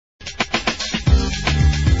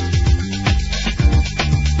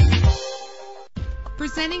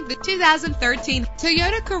Presenting the 2013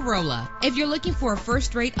 Toyota Corolla. If you're looking for a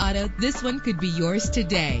first-rate auto, this one could be yours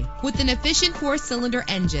today. With an efficient 4-cylinder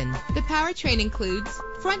engine, the powertrain includes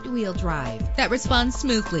front-wheel drive that responds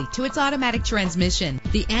smoothly to its automatic transmission.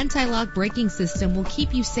 The anti-lock braking system will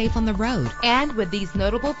keep you safe on the road. And with these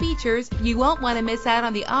notable features, you won't want to miss out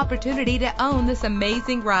on the opportunity to own this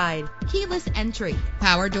amazing ride. Keyless entry,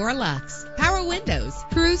 power door locks, power windows,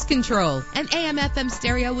 cruise control, an AM/FM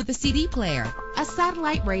stereo with a CD player, a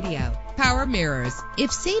satellite radio, power mirrors.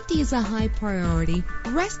 If safety is a high priority,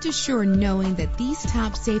 rest assured knowing that these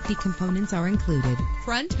top safety components are included: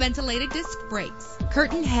 front ventilated disc brakes,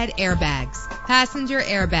 curtain head airbags, passenger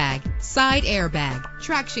airbag, side airbag,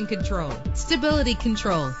 traction control, stability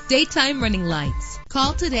control, daytime running lights.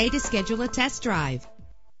 Call today to schedule a test drive.